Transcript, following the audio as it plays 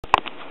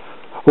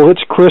Well,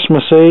 it's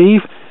Christmas Eve,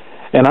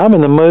 and I'm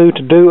in the mood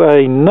to do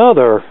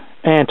another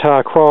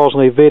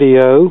Anti-Crosley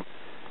video.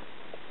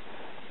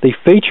 The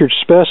featured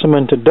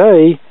specimen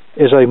today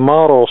is a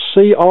model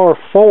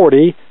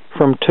CR40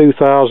 from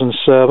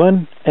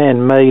 2007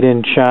 and made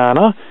in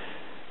China.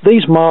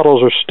 These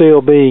models are still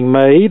being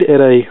made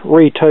at a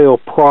retail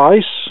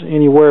price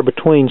anywhere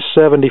between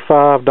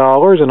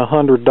 $75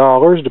 and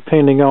 $100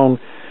 depending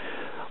on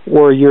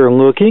where you're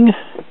looking.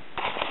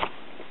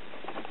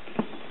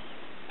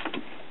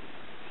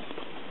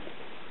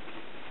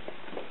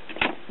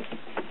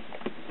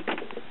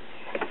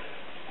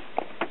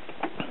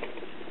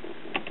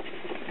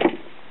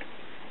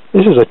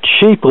 This is a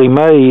cheaply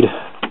made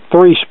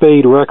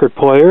 3-speed record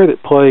player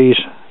that plays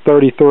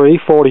 33,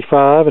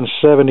 45, and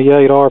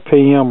 78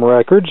 RPM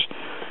records.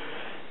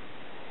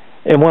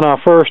 And when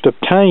I first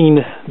obtained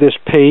this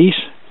piece,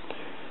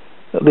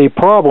 the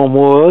problem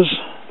was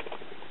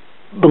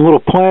the little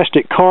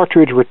plastic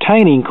cartridge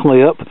retaining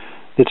clip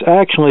that's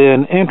actually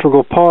an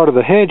integral part of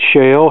the head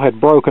shell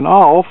had broken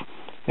off,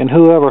 and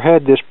whoever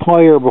had this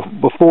player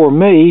before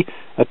me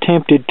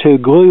attempted to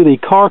glue the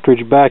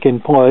cartridge back in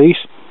place,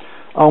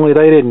 only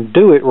they didn't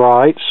do it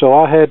right, so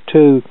I had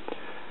to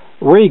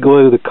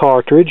re-glue the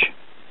cartridge.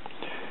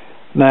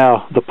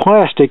 Now, the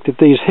plastic that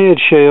these head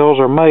shells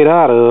are made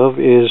out of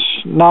is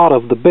not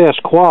of the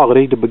best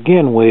quality to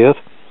begin with,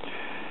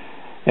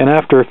 and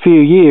after a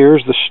few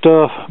years the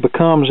stuff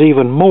becomes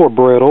even more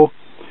brittle,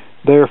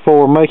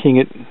 therefore making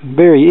it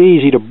very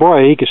easy to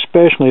break,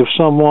 especially if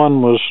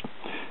someone was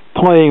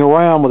playing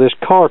around with this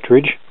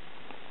cartridge.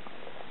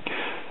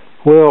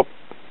 Well,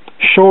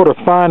 short of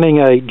finding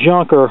a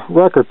junker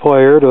record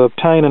player to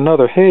obtain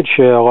another head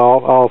shell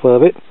off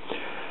of it,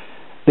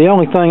 the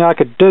only thing I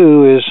could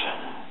do is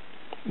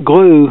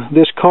glue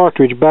this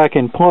cartridge back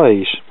in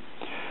place.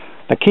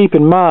 Now keep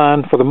in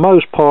mind, for the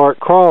most part,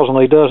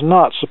 Crosley does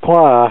not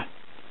supply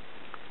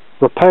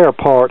repair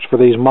parts for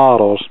these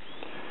models,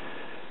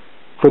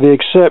 for the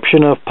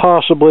exception of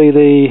possibly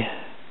the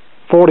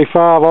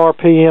 45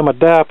 RPM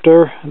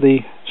adapter, the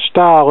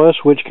stylus,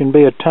 which can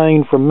be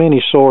obtained from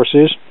many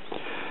sources,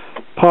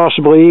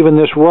 possibly even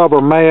this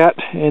rubber mat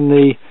and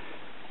the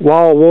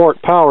wall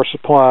wart power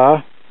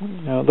supply.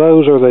 Now,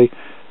 those are the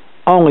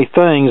only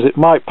things that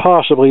might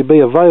possibly be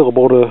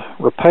available to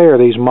repair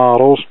these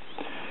models.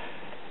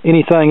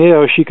 Anything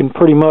else you can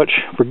pretty much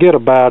forget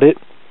about it.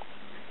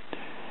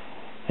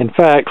 In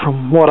fact,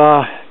 from what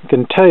I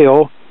can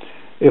tell,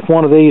 if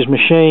one of these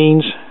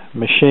machines,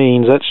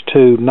 that's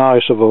too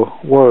nice of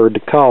a word to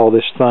call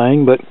this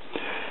thing, but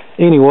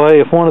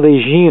anyway, if one of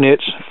these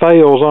units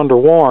fails under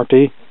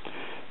warranty,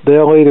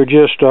 they'll either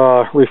just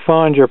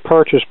refund your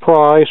purchase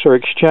price or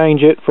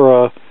exchange it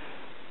for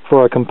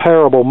a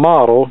comparable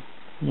model.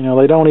 You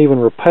know, they don't even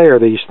repair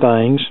these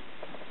things.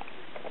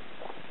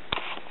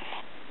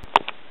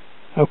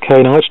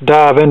 Okay, now let's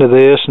dive into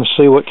this and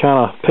see what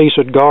kind of piece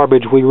of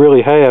garbage we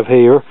really have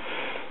here.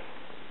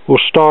 We'll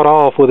start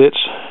off with its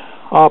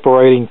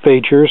operating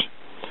features.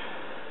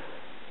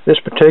 This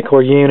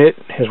particular unit,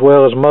 as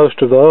well as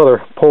most of the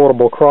other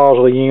portable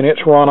Crosley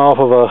units, run off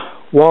of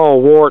a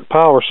wall wart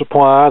power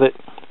supply that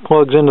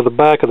plugs into the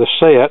back of the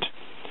set.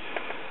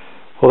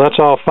 Well, that's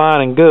all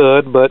fine and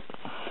good, but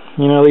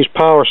you know, these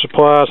power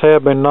supplies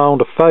have been known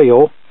to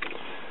fail,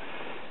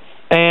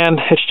 and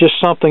it's just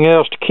something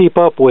else to keep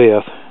up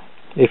with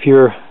if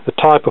you're the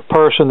type of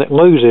person that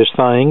loses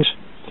things.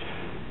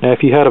 Now,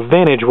 if you had a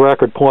vintage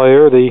record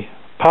player, the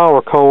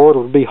power cord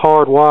would be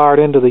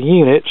hardwired into the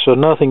unit, so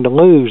nothing to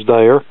lose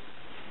there.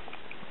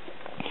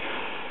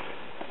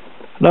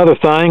 Another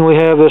thing, we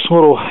have this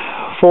little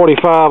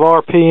 45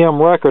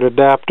 RPM record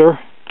adapter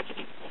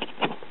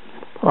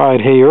right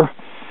here.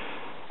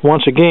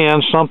 Once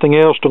again, something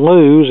else to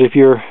lose if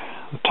you're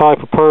the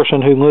type of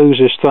person who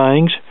loses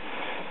things.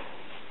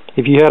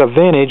 If you had a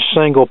vintage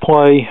single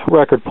play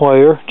record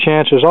player,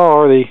 chances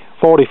are the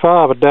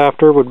 45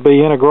 adapter would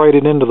be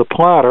integrated into the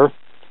platter,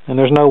 and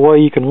there's no way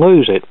you can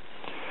lose it.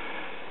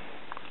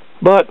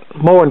 But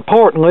more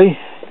importantly,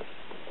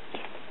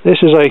 this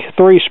is a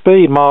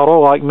 3-speed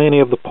model like many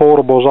of the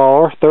portables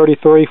are,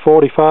 33,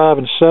 45,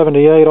 and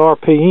 78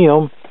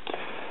 RPM.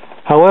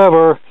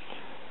 However,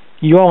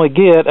 you only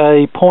get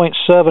a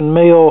 0.7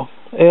 mil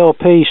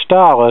LP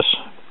stylus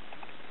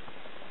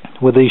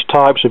with these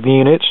types of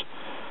units.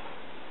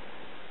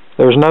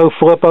 There's no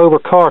flip over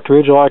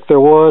cartridge like there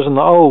was in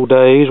the old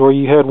days, where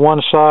you had one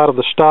side of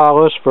the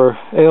stylus for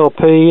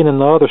LP and then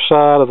the other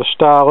side of the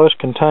stylus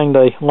contained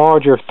a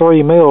larger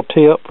 3 mil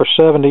tip for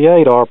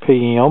 78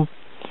 RPM.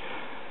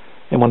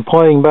 And when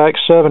playing back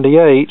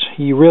 78s,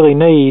 you really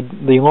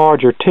need the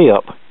larger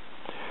tip.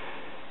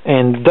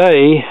 And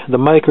they,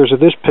 the makers of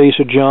this piece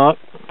of junk,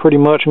 pretty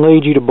much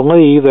lead you to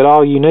believe that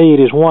all you need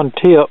is one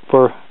tip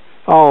for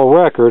all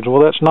records.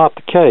 Well, that's not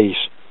the case.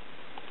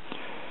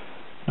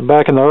 And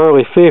back in the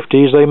early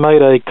 50s, they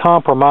made a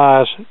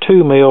compromise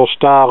 2 mil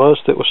stylus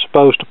that was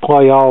supposed to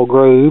play all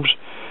grooves,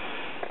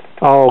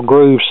 all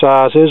groove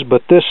sizes,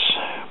 but this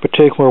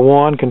particular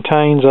one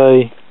contains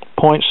a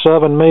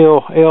 0.7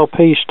 mil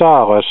LP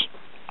stylus.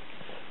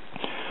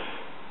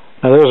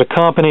 Now there's a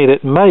company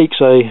that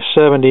makes a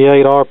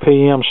 78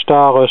 RPM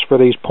stylus for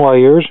these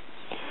players,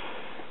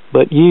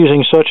 but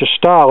using such a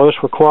stylus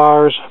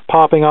requires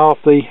popping off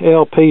the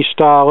LP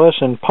stylus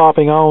and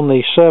popping on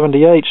the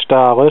 78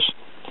 stylus,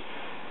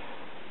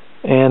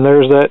 and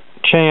there's that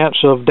chance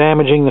of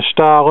damaging the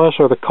stylus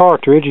or the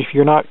cartridge if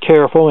you're not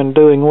careful in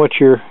doing what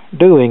you're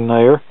doing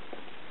there.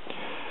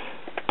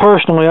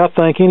 Personally, I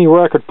think any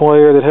record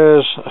player that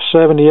has a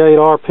 78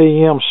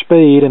 RPM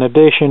speed in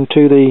addition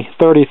to the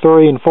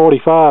 33 and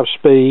 45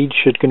 speed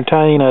should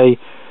contain a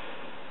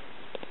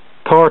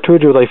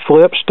cartridge with a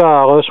flip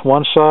stylus,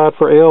 one side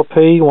for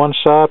LP, one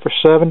side for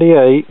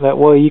 78. That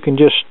way you can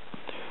just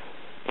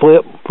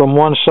flip from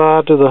one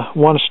side to the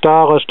one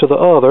stylus to the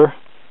other.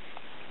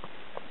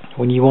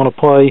 When you want to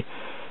play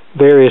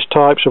various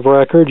types of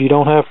records, you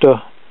don't have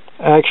to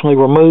actually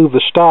remove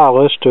the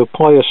stylus to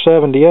play a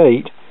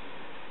 78.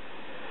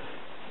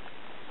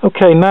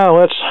 Okay, now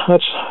let's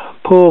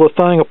pull the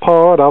thing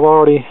apart. I've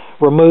already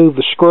removed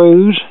the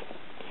screws,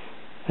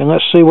 and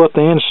let's see what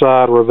the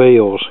inside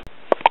reveals.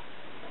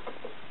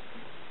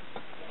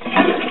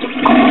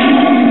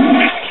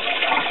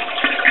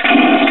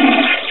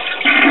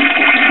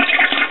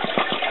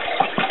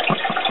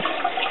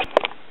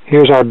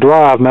 Here's our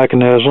drive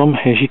mechanism,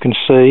 as you can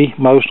see,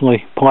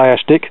 mostly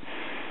plastic.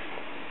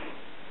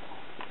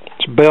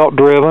 It's belt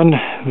driven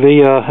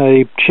via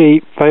a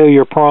cheap,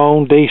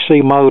 failure-prone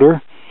DC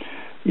motor.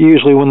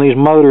 Usually when these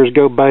motors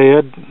go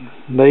bad,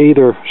 they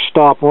either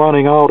stop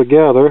running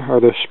altogether or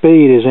the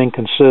speed is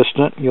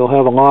inconsistent. You'll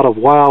have a lot of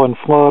wow and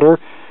flutter,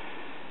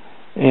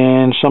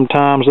 and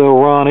sometimes they'll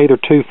run either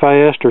too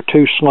fast or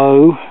too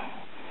slow.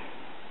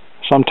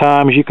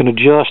 Sometimes you can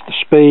adjust the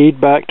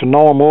speed back to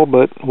normal,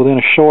 but within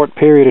a short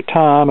period of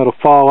time it'll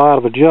fall out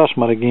of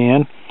adjustment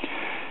again.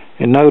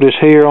 And notice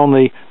here on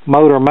the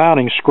motor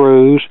mounting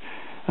screws,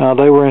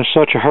 they were in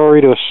such a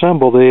hurry to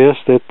assemble this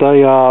that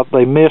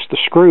they missed the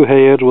screw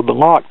heads with the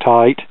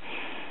Loctite.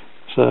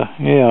 So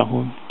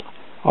yeah,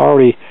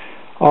 already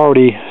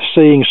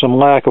seeing some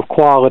lack of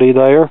quality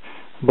there,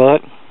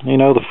 but you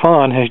know, the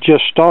fun has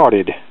just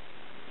started.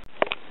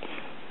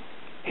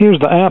 Here's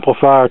the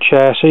amplifier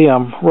chassis.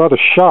 I'm rather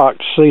shocked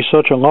to see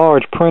such a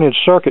large printed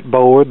circuit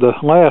board. The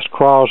last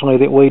Crosley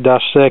that we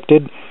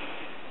dissected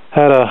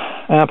had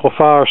a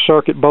amplifier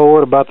circuit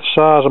board about the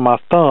size of my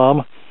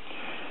thumb,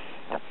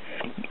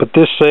 but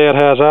this set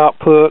has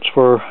outputs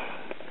for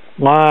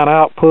line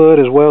output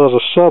as well as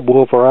a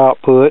subwoofer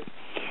output,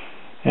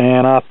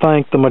 and I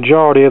think the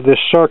majority of this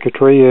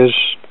circuitry is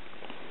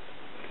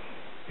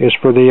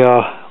for the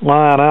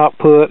line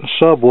output and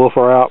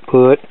subwoofer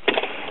output.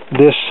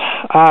 This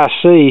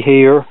IC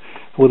here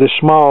with a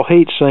small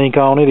heat sink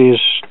on it is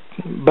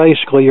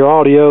basically your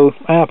audio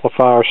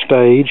amplifier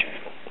stage.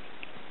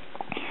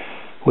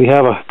 We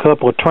have a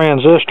couple of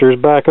transistors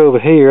back over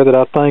here that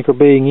I think are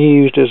being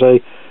used as a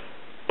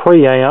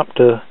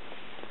preamp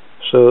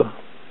so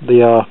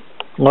the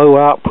low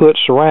output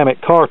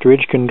ceramic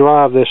cartridge can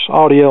drive this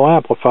audio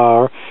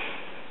amplifier,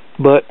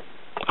 but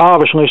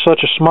obviously such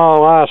a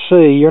small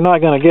IC, you're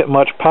not going to get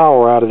much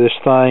power out of this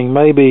thing.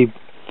 Maybe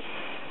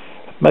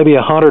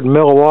 100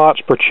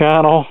 milliwatts per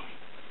channel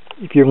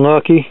if you're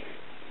lucky.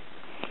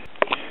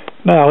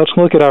 Now let's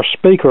look at our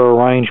speaker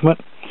arrangement.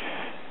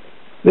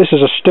 This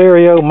is a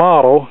stereo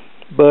model,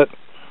 but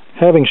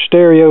having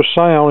stereo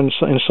sound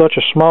in such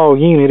a small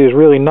unit is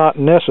really not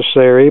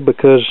necessary,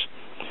 because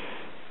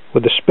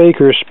with the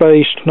speakers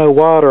spaced no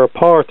wider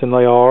apart than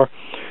they are,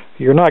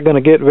 you're not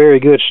going to get very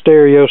good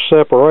stereo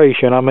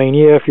separation. I mean,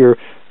 yeah, if you're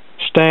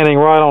standing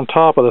right on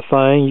top of the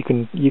thing,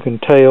 you can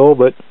tell,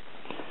 but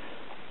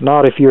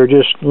not if you're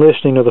just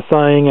listening to the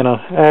thing in an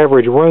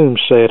average room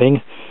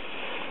setting.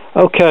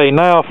 Okay,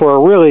 now for a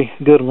really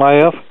good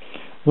laugh,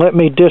 let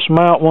me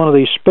dismount one of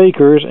these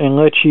speakers and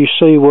let you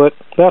see what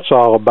that's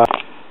all about.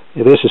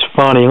 Yeah, this is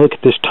funny. Look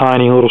at this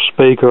tiny little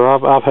speaker.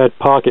 I've had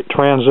pocket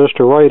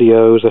transistor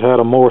radios that had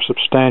a more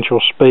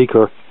substantial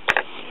speaker.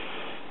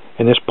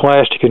 And this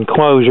plastic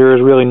enclosure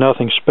is really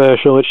nothing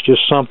special. It's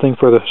just something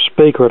for the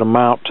speaker to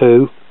mount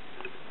to.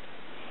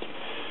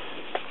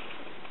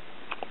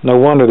 No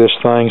wonder this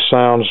thing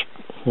sounds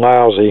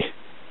lousy.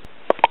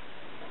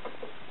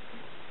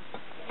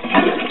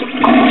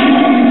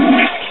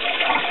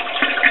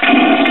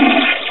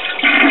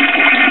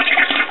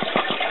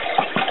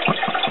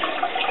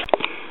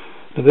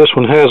 This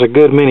one has a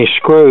good many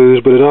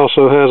screws, but it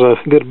also has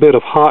a good bit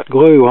of hot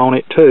glue on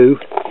it too.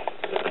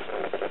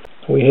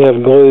 We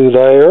have glue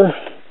there.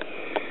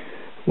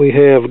 We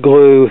have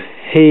glue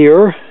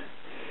here.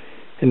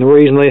 And the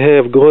reason they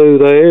have glue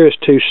there is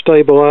to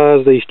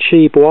stabilize these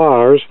cheap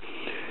wires.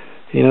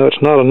 You know,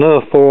 it's not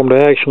enough for them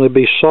to actually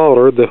be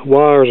soldered. The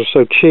wires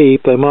are so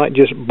cheap they might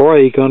just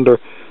break under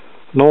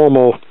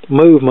normal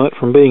movement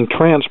from being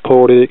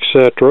transported,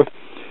 etc.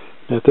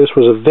 If this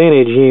was a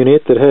vintage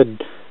unit that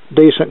had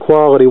decent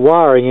quality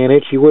wiring in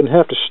it, you wouldn't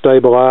have to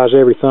stabilize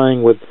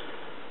everything with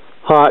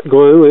hot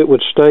glue. It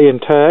would stay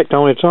intact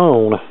on its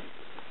own.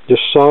 Just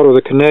solder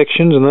the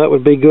connections and that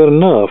would be good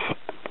enough.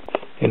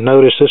 And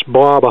notice this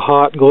blob of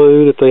hot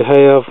glue that they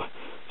have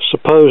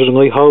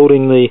supposedly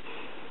holding the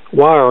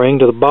wiring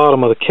to the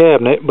bottom of the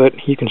cabinet,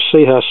 but you can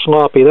see how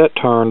sloppy that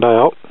turned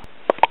out.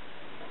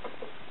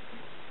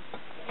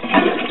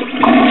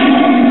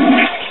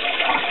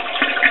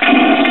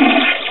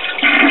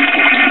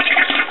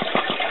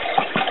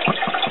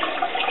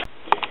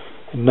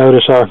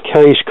 Notice our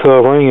case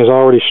covering is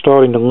already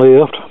starting to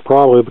lift,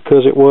 probably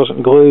because it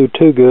wasn't glued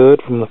too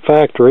good from the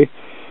factory.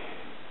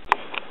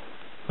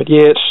 But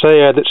yeah, it's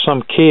sad that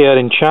some kid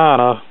in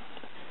China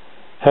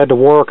had to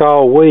work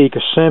all week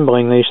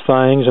assembling these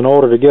things in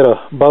order to get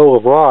a bowl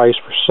of rice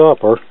for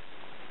supper.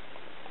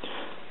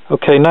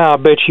 Okay, now I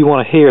bet you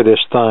want to hear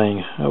this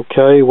thing.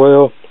 Okay,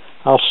 well,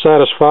 I'll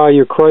satisfy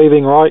your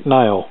craving right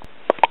now.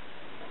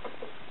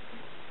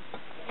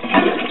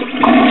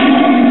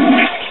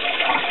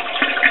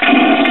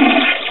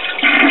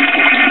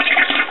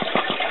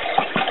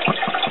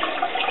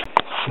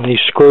 And these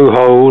screw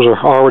holes are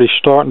already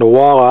starting to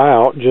wallow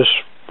out just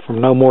from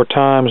no more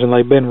times than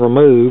they've been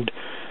removed,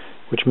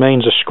 which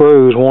means the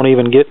screws won't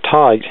even get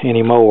tight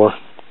anymore.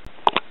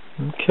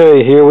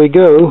 Okay, here we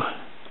go.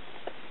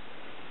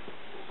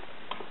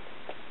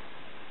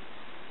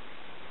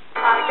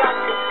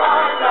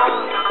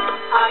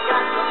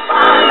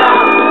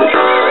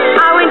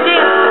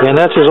 And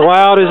that's as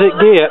loud as it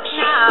gets.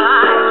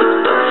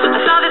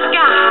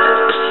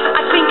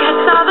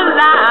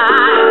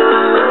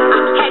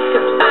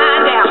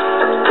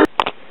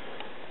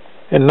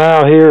 And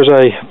now here's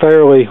a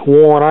fairly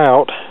worn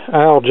out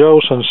Al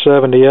Jolson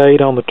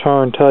 78 on the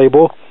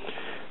turntable.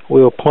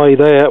 We'll play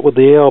that with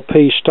the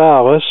LP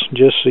stylus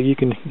just so you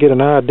can get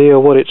an idea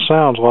of what it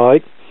sounds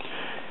like.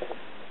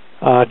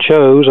 I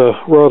chose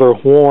a rather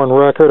worn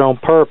record on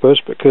purpose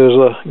because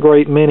a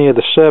great many of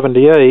the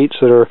 78s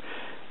that are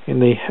in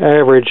the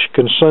average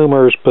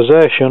consumer's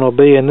possession will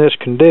be in this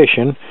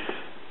condition.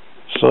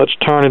 So let's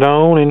turn it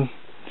on and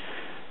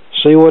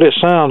see what it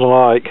sounds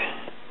like.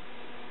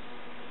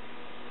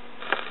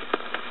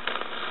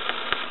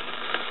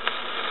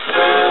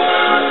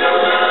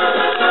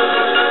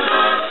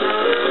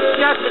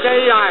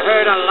 Yesterday I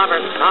heard a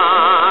lover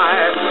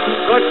sigh,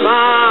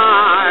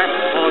 goodbye,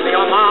 only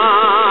oh my.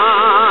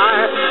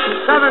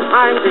 7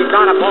 times he's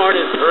gone aboard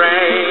his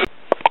train.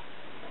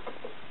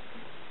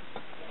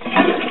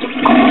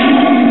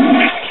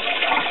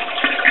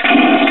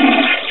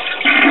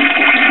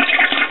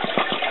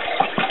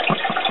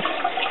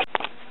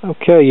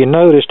 Okay, you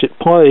noticed it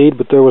played,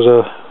 but there was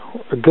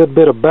a good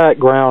bit of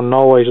background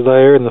noise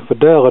there, and the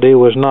fidelity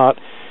was not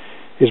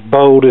as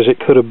bold as it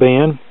could have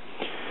been.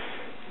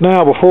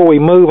 Now, before we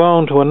move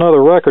on to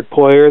another record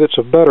player that's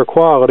of better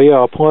quality,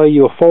 I'll play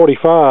you a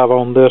 45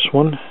 on this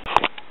one.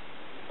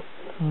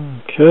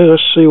 Okay,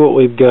 let's see what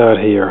we've got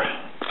here.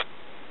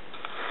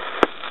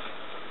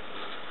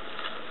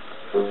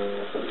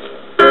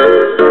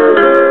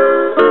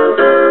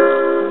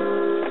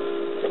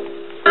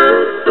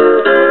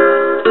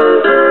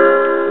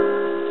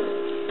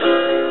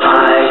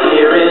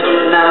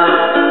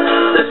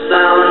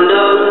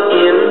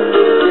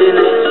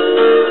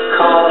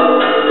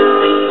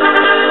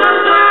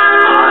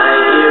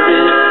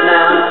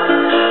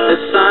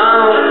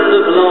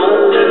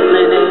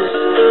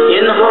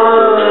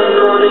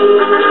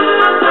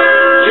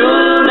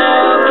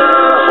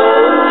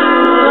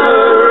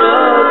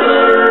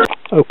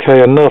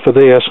 Okay, enough of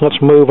this.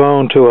 Let's move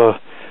on to a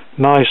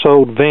nice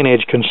old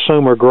vintage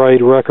consumer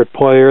grade record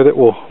player that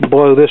will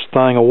blow this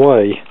thing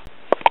away.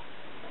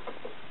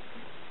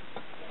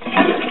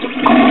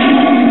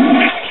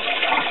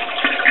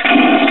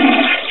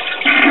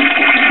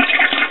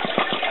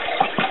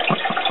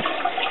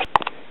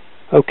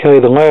 Okay,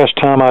 the last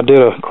time I did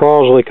a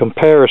Crosley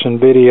comparison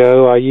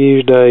video, I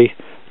used a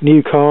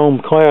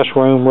Newcomb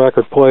Classroom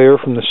record player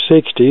from the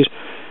 60s,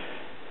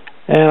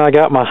 and I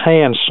got my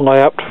hand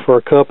slapped for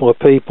a couple of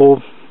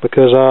people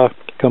because I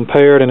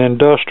compared an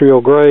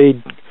industrial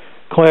grade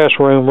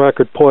classroom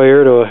record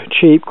player to a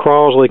cheap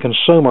Crosley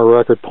consumer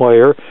record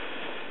player.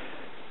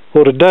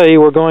 Well, today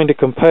we're going to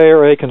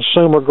compare a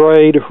consumer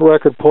grade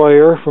record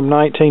player from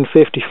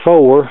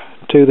 1954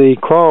 to the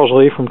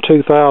Crosley from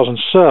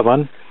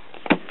 2007.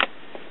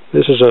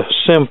 This is a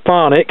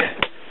symphonic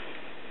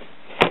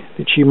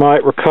that you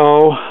might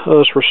recall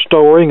us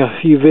restoring a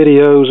few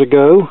videos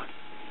ago.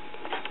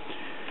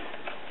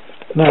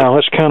 Now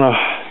let's kind of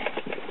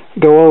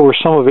go over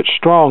some of its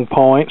strong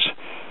points.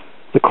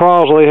 The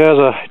Crosley has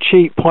a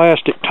cheap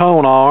plastic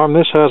tone arm.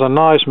 This has a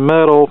nice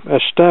metal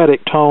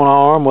static tone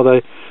arm with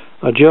a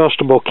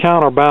adjustable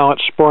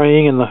counterbalance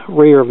spring in the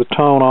rear of the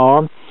tone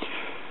arm.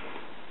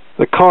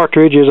 The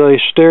cartridge is a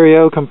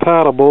stereo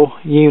compatible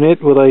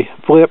unit with a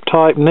flip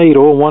type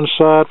needle, one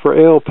side for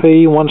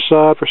LP, one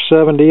side for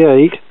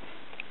 78.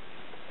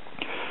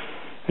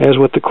 As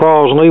with the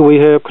Crosley, we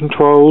have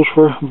controls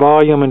for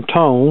volume and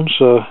tones.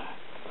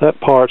 That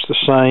part's the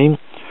same.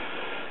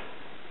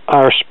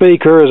 Our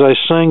speaker is a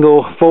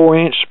single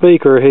 4-inch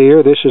speaker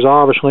here. This is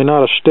obviously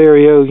not a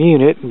stereo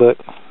unit, but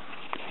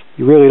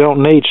you really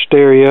don't need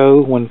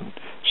stereo when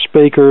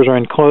speakers are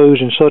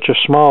enclosed in such a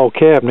small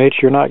cabinet.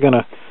 You're not going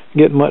to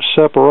get much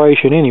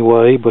separation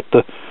anyway, but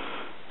the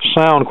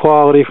sound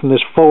quality from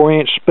this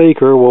 4-inch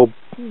speaker will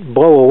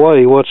blow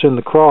away what's in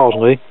the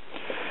Crosley.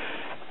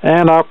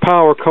 And our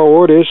power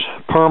cord is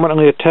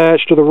permanently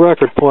attached to the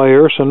record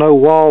player, so no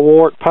wall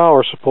wart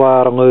power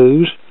supply to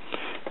lose.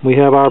 We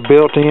have our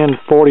built-in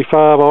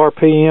 45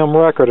 RPM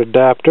record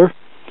adapter,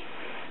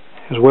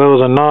 as well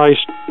as a nice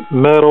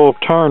metal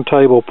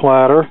turntable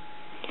platter.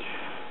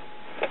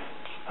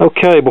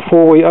 Okay,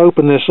 before we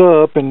open this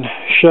up and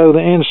show the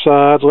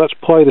insides, let's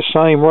play the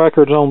same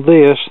records on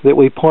this that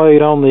we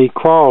played on the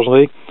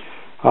Crosley.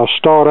 I'll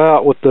start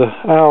out with the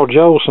Al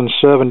Jolson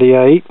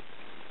 78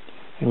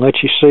 and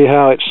let you see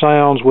how it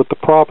sounds with the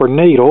proper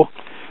needle.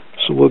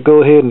 So we'll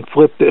go ahead and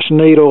flip this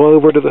needle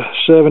over to the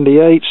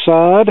 78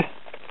 side.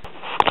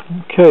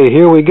 Okay,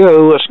 here we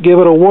go. Let's give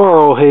it a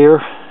whirl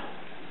here.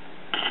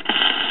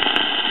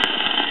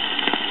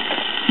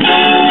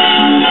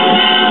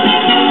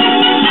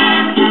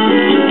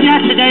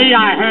 Yesterday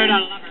I heard a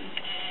lover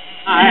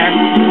sigh,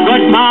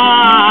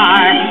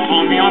 goodbye,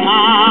 oh me oh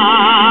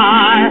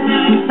my.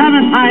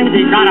 7 times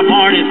he got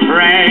aboard his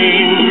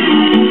train,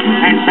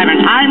 and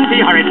 7 times he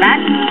hurried back.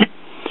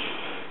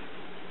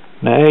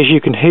 Now, as you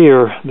can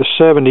hear, the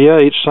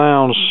 78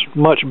 sounds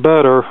much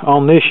better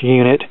on this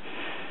unit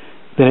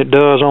than it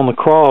does on the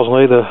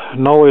Crosley. The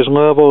noise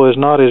level is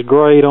not as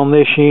great on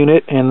this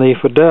unit, and the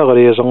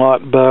fidelity is a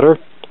lot better.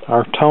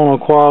 Our tonal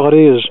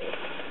quality is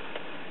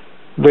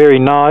very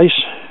nice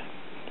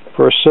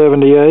for a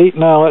 78.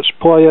 Now let's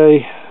play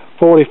a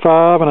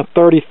 45 and a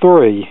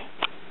 33.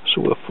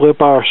 So we'll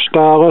flip our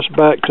stylus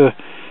back to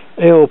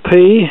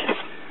LP,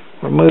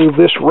 remove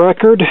this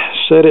record,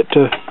 set it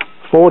to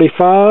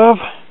 45,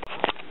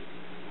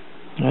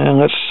 and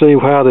let's see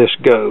how this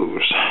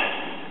goes.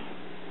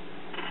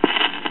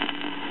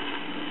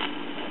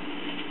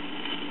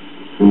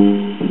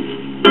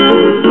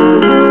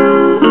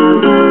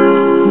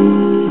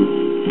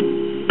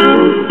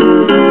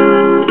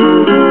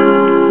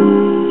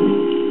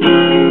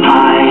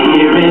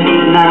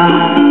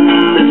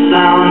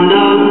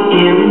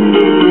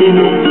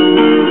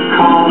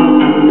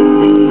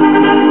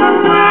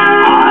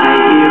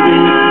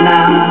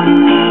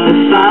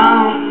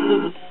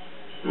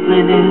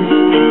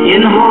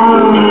 In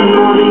harmony,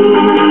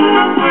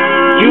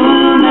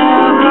 you'll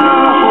never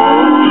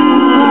hold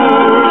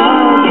her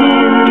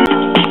again.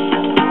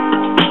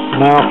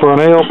 Now for an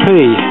LP.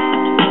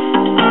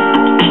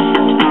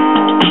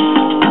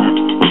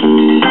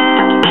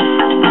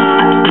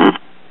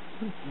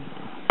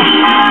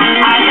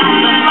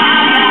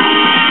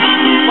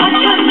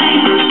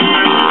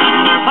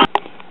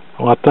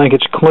 Well, I think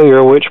it's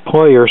clear which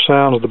player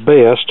sounds the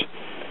best.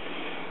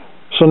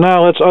 So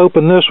now let's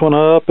open this one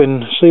up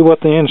and see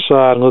what the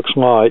inside looks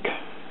like.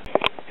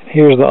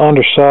 Here's the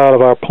underside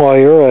of our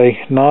player,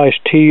 a nice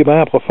tube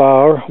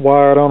amplifier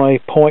wired on a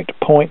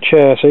point-to-point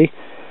chassis.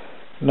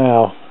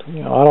 Now,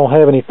 I don't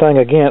have anything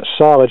against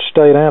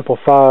solid-state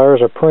amplifiers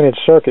or printed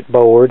circuit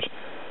boards,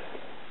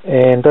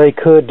 and they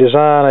could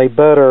design a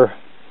better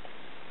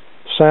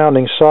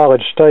sounding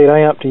solid-state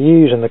amp to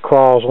use in the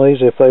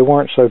Crosleys if they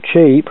weren't so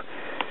cheap.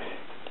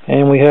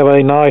 And we have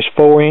a nice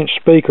 4-inch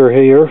speaker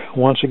here.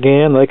 Once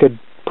again, they could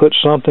put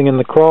something in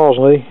the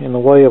Crosley in the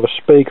way of a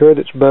speaker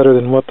that's better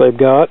than what they've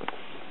got.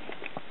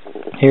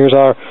 Here's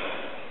our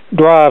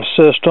drive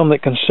system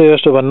that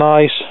consists of a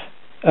nice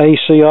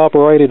AC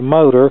operated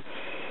motor.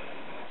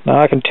 Now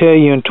I can tell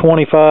you in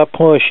 25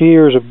 plus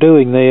years of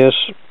doing this,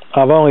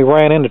 I've only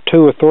ran into 2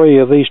 or 3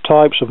 of these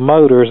types of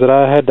motors that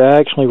I had to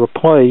actually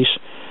replace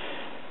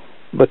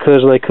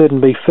because they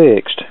couldn't be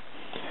fixed.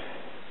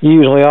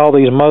 Usually all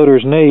these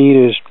motors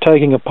need is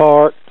taking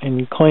apart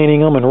and cleaning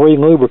them and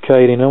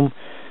re-lubricating them.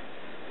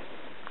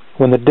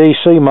 When the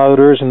DC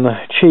motors and the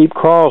cheap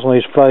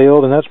Crosleys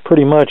failed, and that's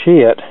pretty much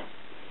it.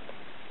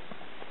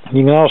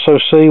 You can also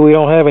see we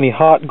don't have any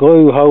hot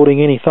glue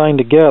holding anything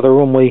together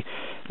when we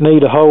need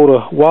to hold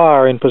a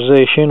wire in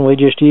position. We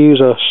just use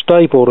a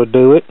staple to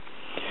do it.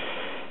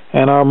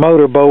 And our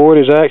motor board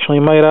is actually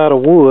made out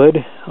of wood,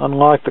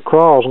 unlike the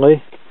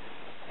Crosley.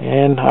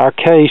 And our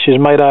case is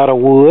made out of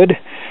wood.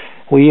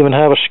 We even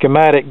have a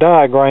schematic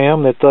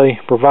diagram that they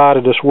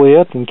provided us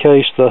with in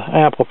case the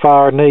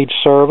amplifier needs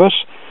service,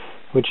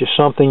 which is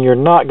something you're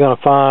not going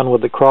to find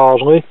with the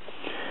Crosley.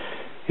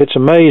 It's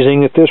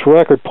amazing that this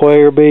record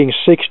player, being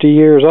 60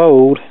 years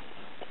old,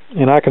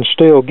 and I can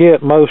still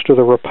get most of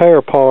the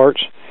repair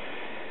parts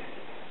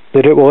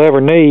that it will ever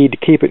need to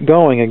keep it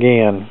going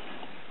again.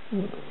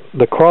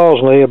 The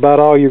Crosley, about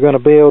all you're going to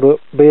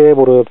be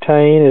able to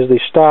obtain is the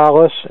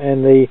stylus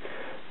and the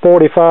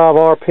 45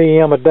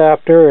 RPM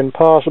adapter and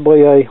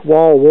possibly a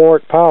wall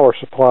wart power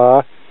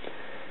supply.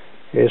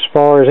 As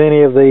far as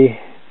any of the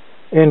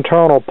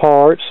internal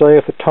parts, say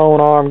if the tone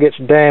arm gets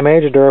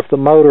damaged or if the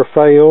motor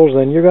fails,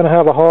 then you're going to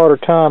have a harder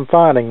time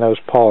finding those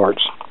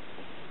parts.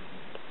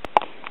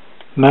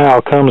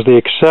 Now comes the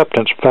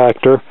acceptance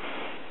factor.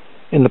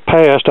 In the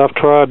past, I've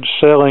tried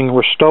selling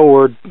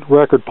restored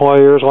record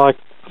players like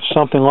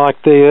something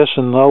like this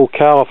and the old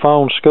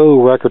Caliphone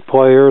school record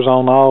players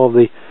on all of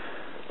the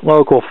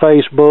local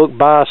Facebook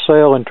buy,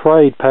 sell, and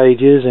trade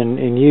pages,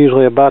 and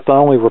usually about the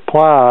only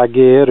reply I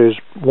get is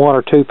one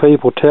or two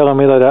people telling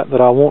me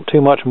that I want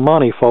too much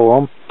money for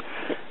them.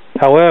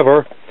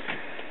 However,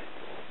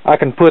 I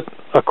can put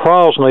a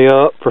Crosley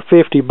up for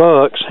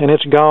 $50 and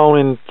it's gone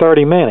in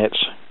 30 minutes.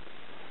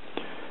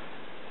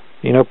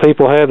 You know,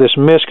 people have this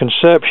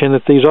misconception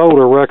that these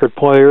older record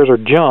players are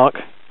junk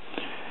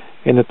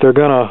and that they're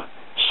going to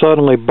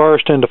suddenly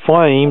burst into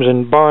flames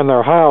and burn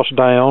their house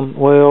down.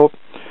 Well,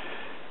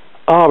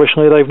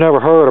 obviously they've never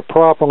heard a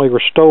properly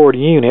restored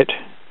unit,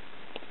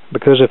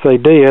 because if they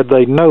did,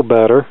 they'd know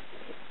better.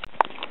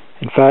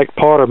 In fact,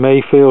 part of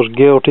me feels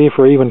guilty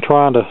for even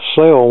trying to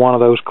sell one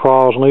of those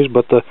Crosleys,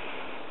 but the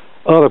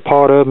other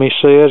part of me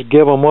says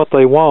give them what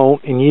they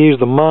want and use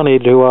the money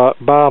to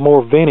buy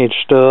more vintage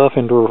stuff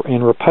and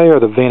repair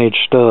the vintage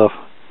stuff.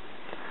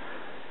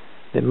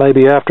 Then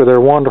maybe after their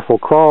wonderful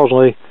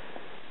Crosley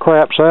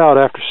craps out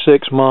after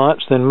 6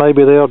 months, then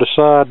maybe they'll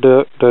decide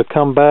to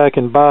come back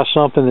and buy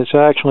something that's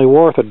actually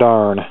worth a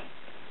darn.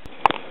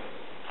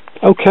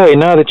 Okay,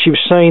 now that you've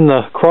seen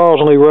the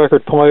Crosley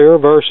record player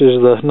versus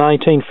the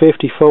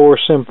 1954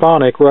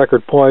 symphonic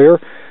record player,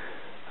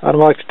 I'd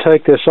like to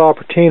take this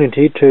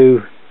opportunity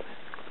to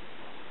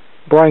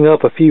bring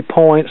up a few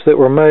points that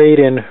were made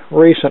in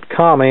recent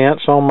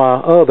comments on my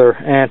other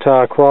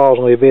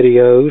Anti-Crosley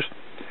videos.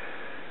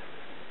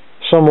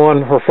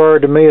 Someone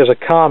referred to me as a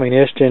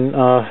communist and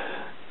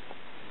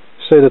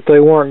said that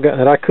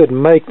that I couldn't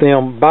make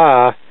them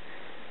buy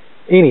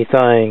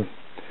anything.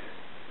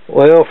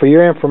 Well, for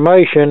your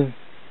information,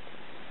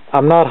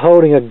 I'm not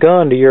holding a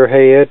gun to your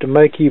head to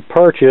make you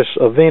purchase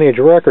a vintage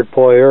record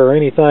player or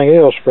anything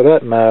else for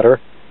that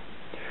matter.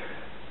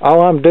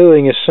 All I'm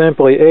doing is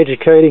simply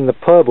educating the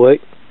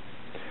public,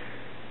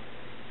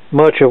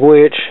 much of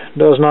which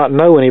does not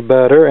know any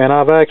better, and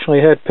I've actually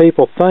had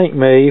people thank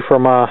me for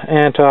my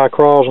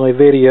Anti-Crosley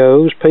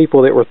videos,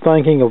 people that were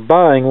thinking of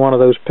buying one of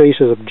those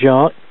pieces of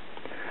junk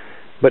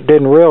but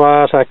didn't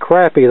realize how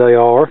crappy they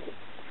are.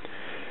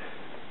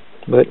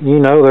 But you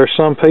know, there are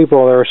some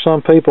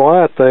people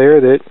out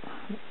there that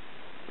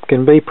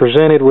can be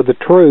presented with the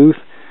truth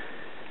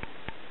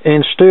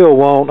and still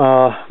won't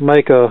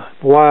make a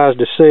wise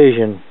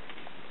decision.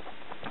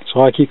 It's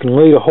like you can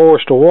lead a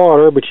horse to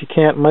water, but you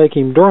can't make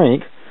him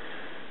drink.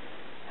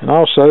 And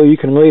also, you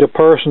can lead a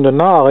person to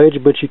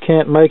knowledge, but you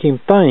can't make him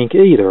think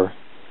either.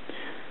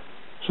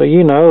 So,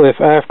 you know, if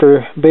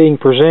after being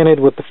presented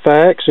with the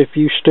facts, if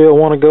you still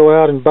want to go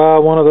out and buy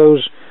one of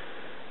those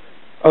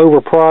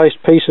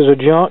overpriced pieces of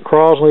junk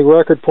Crosley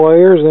record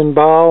players, then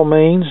by all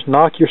means,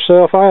 knock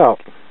yourself out.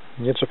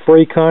 It's a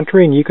free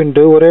country, and you can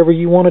do whatever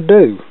you want to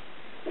do.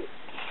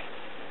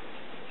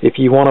 If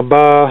you want to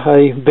buy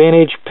a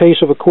vintage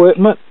piece of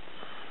equipment,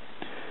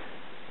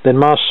 then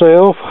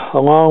myself,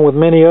 along with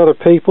many other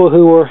people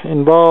who are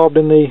involved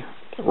in the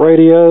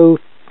radio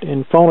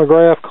and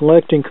phonograph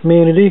collecting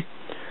community,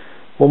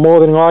 will more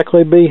than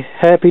likely be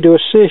happy to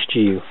assist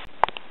you.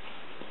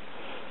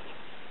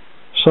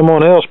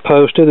 Someone else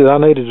posted that I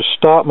needed to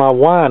stop my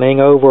whining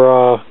over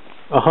a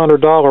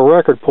 $100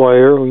 record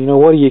player. You know,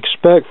 what do you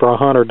expect for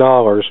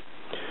 $100?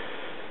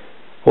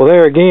 Well,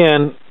 there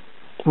again,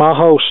 my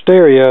whole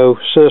stereo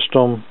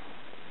system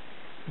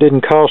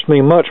didn't cost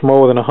me much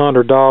more than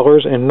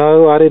 $100, and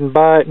no, I didn't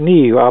buy it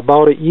new. I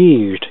bought it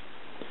used.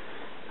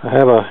 I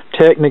have a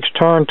Technics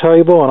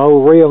turntable, an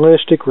old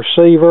realistic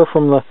receiver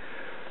from the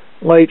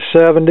late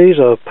 70s,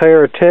 a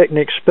pair of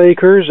Technics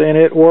speakers, and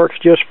it works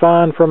just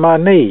fine for my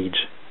needs.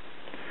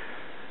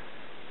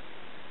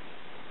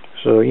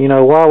 So, you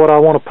know, why would I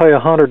want to pay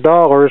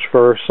 $100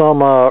 for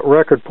some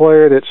record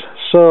player that's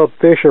sub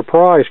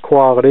Fisher-Price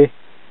quality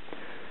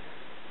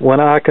when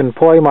I can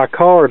play my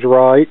cards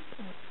right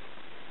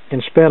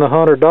and spend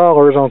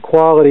 $100 on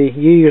quality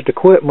used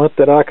equipment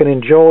that I can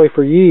enjoy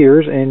for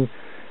years and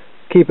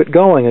keep it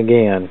going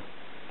again?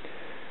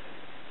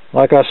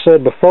 Like I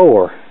said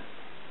before,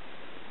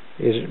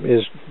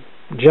 as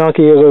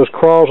junky as those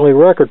Crosley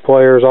record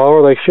players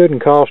are, they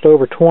shouldn't cost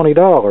over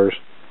 $20.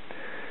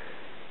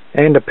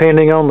 And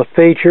depending on the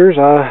features,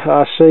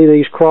 I see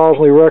these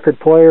Crosley record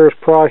players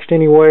priced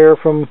anywhere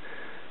from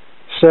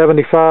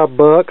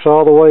 $75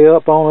 all the way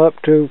up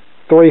to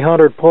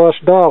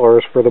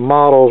 $300+ for the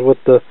models with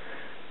the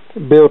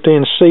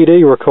built-in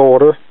CD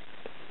recorder.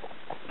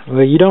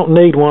 Well, you don't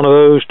need one of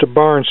those to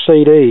burn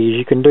CDs.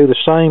 You can do the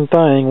same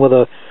thing with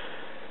a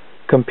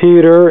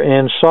computer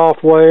and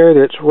software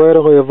that's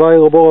readily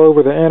available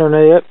over the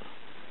internet,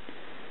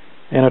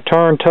 and a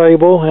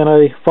turntable and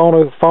a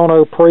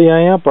phono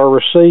preamp or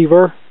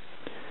receiver.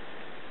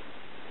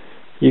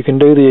 You can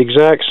do the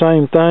exact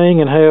same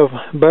thing and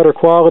have better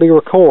quality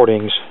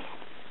recordings.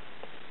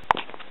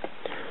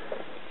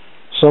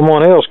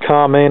 Someone else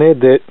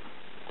commented that,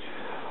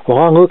 well,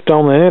 I looked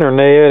on the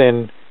internet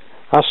and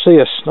I see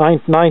a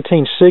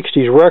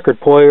 1960s record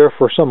player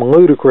for some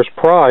ludicrous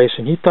price,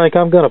 and you think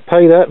I'm going to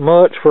pay that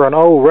much for an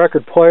old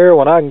record player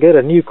when I can get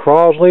a new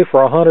Crosley for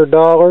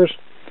 $100?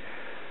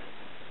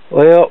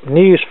 Well,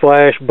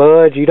 newsflash,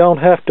 bud, you don't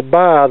have to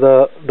buy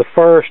the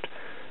first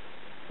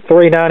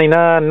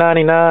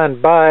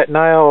 $399.99 buy it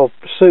now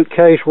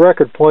suitcase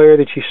record player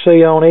that you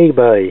see on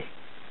eBay.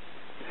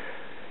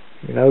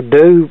 You know,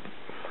 do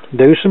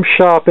some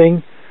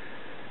shopping.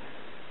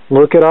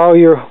 Look at all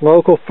your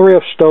local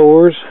thrift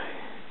stores,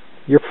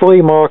 your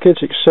flea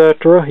markets,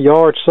 etc.,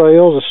 yard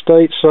sales,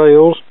 estate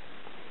sales,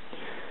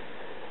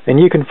 and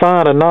you can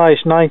find a nice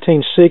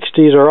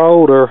 1960s or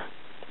older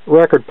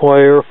record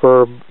player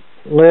for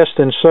less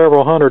than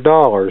several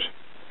 $100s.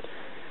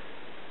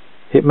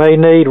 It may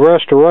need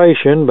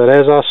restoration, but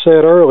as I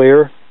said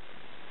earlier,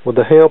 with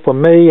the help of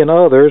me and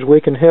others, we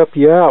can help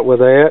you out with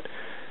that,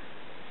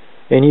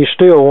 and you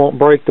still won't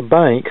break the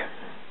bank.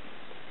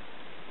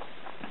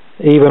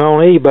 Even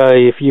on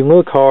eBay, if you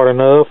look hard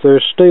enough,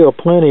 there's still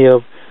plenty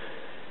of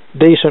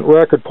decent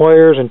record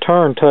players and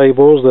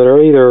turntables that are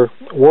either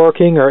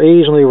working or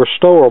easily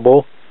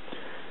restorable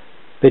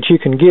that you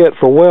can get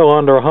for well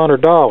under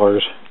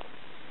 $100.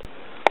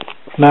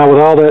 Now,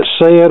 with all that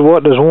said,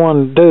 what does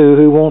one do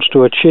who wants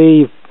to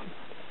achieve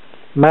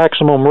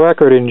maximum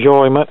record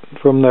enjoyment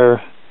from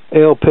their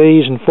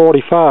LPs and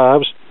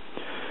 45s?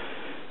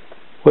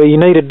 Well, you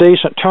need a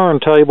decent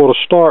turntable to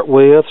start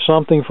with,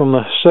 something from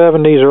the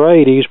 70s or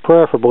 80s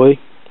preferably,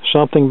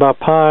 something by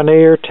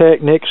Pioneer,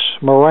 Technics,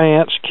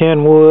 Marantz,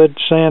 Kenwood,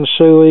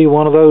 Sansui,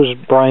 one of those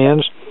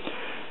brands,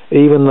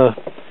 even the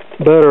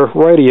better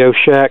Radio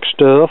Shack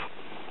stuff.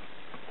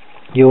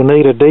 You'll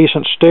need a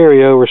decent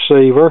stereo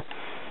receiver,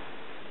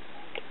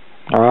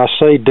 or I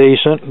say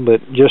decent,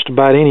 but just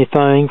about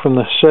anything from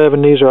the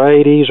 70s or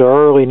 80s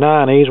or early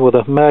 90s with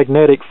a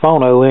magnetic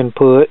phono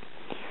input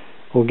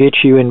will get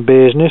you in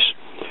business.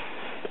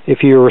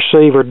 If your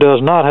receiver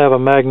does not have a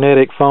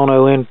magnetic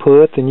phono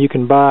input, then you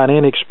can buy an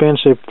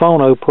inexpensive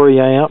phono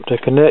preamp to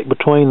connect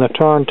between the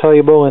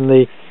turntable and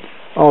the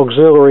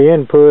auxiliary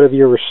input of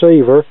your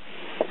receiver.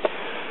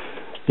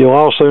 You'll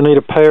also need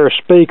a pair of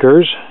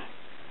speakers,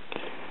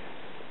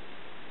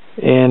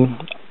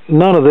 and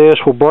none of this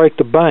will break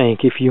the bank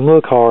if you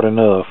look hard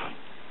enough.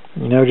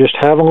 You know, just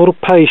have a little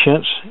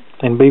patience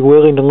and be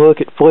willing to look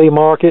at flea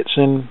markets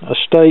and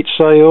estate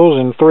sales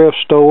and thrift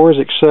stores,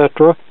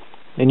 etc.,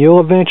 and you'll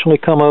eventually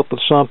come up with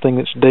something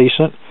that's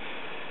decent.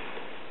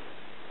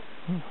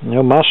 You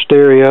know, my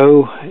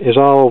stereo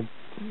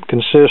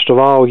consists of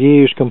all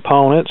used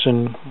components,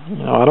 and you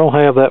know, I don't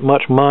have that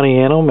much money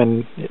in them,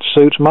 and it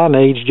suits my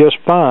needs just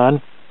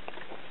fine.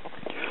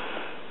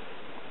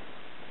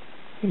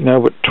 You know,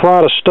 but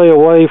try to stay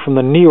away from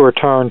the newer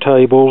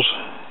turntables,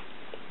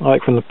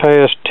 like from the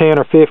past 10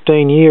 or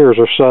 15 years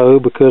or so,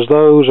 because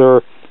those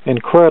are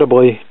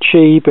incredibly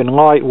cheap and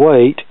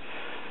lightweight.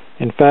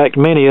 In fact,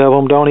 many of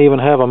them don't even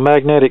have a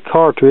magnetic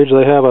cartridge.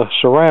 They have a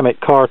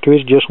ceramic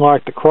cartridge, just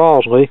like the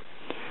Crosley.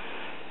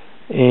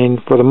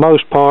 And for the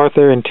most part,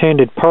 their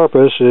intended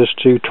purpose is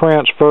to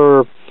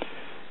transfer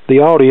the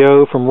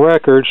audio from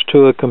records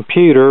to a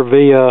computer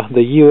via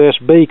the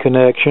USB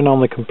connection on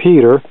the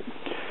computer.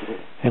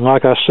 And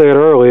like I said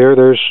earlier,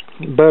 there's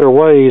better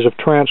ways of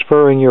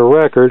transferring your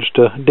records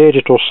to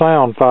digital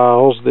sound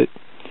files that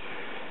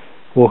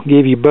will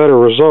give you better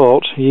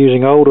results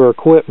using older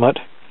equipment.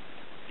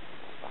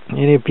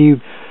 And if you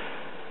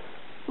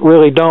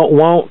really don't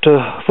want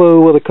to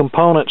fool with a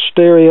component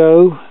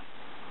stereo,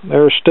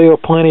 there are still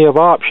plenty of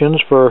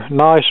options for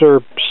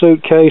nicer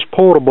suitcase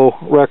portable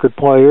record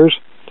players.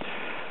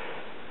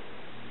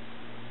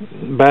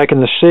 Back in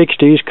the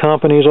 60s,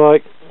 companies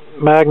like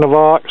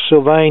Magnavox,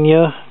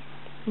 Sylvania,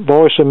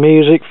 Voice of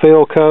Music,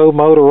 Philco,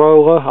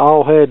 Motorola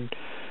all had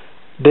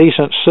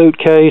decent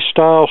suitcase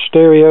style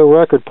stereo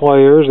record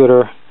players that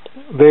are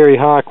very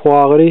high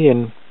quality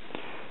and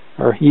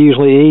are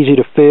usually easy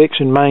to fix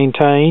and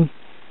maintain.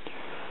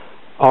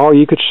 Or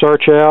you could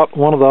search out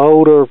one of the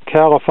older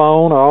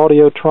Caliphone or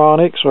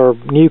Audiotronics or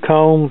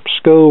Newcomb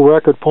school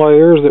record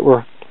players that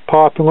were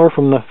popular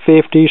from the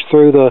 50s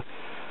through the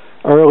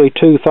early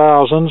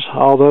 2000s,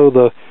 although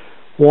the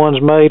ones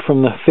made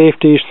from the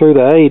 50s through the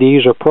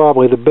 80s are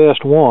probably the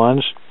best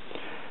ones.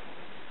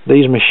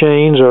 These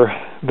machines are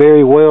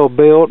very well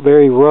built,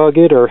 very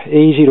rugged, or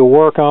easy to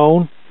work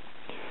on.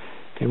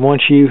 And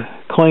once you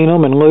clean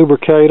them and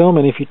lubricate them,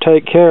 and if you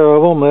take care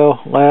of them, they'll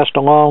last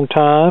a long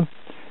time,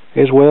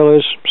 as well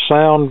as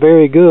sound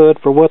very good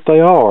for what they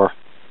are.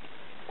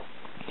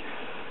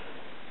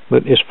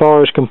 But as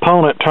far as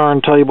component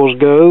turntables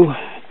go,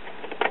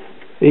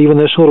 even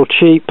this little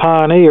cheap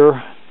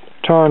Pioneer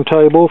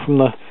turntable from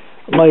the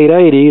late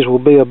 80s will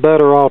be a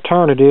better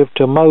alternative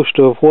to most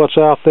of what's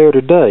out there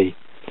today.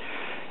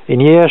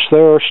 And yes,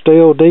 there are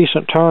still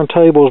decent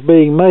turntables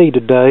being made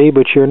today,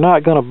 but you're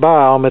not going to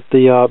buy them at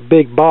the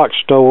big box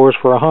stores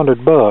for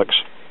 $100.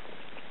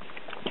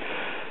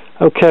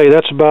 Okay,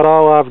 that's about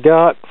all I've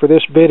got for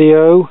this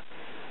video.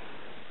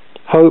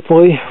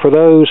 Hopefully, for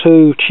those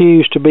who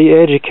choose to be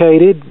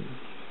educated,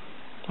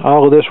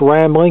 all of this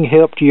rambling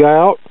helped you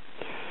out.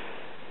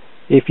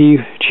 If you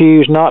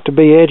choose not to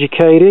be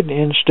educated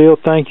and still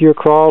think your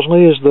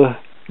Crosley is the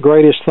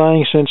greatest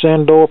thing since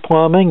indoor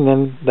plumbing,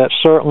 then that's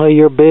certainly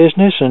your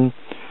business, and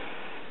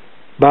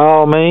by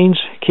all means,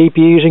 keep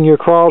using your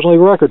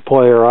Crosley record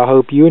player. I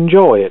hope you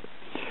enjoy it.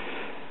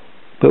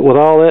 But with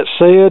all that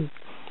said,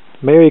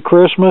 Merry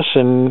Christmas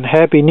and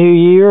Happy New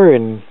Year,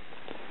 and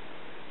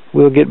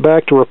we'll get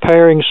back to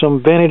repairing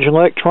some vintage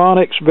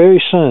electronics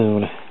very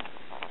soon.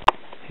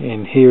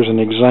 And here's an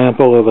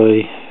example of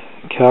a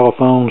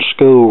Caliphone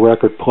school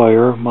record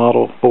player,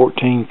 model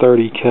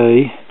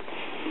 1430K.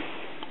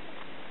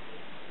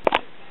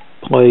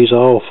 Plays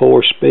all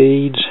 4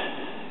 speeds.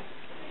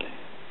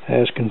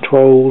 Has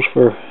controls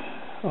for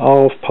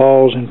off,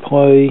 pause, and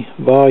play,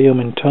 volume,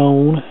 and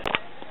tone.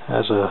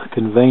 Has a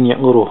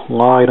convenient little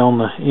light on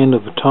the end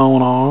of the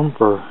tone arm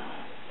for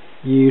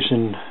use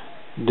in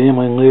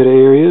dimly lit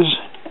areas.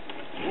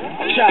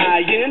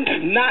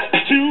 Trying not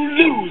to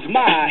lose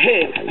my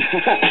head.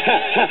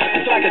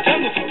 It's like a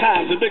jungle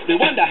sometimes, it makes me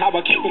wonder how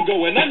I keep from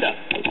going under.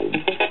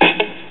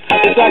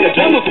 It's like a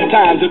jungle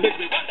sometimes, it makes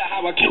me wonder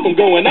how I keep from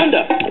going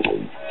under.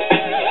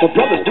 My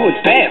brother's doing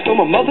fast on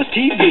my mother's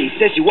TV.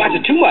 Says she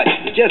watches too much,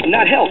 it's just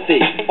not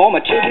healthy. All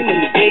my children in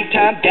the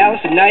daytime,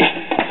 Dallas at night.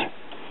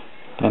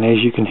 And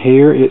as you can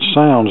hear, it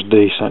sounds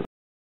decent.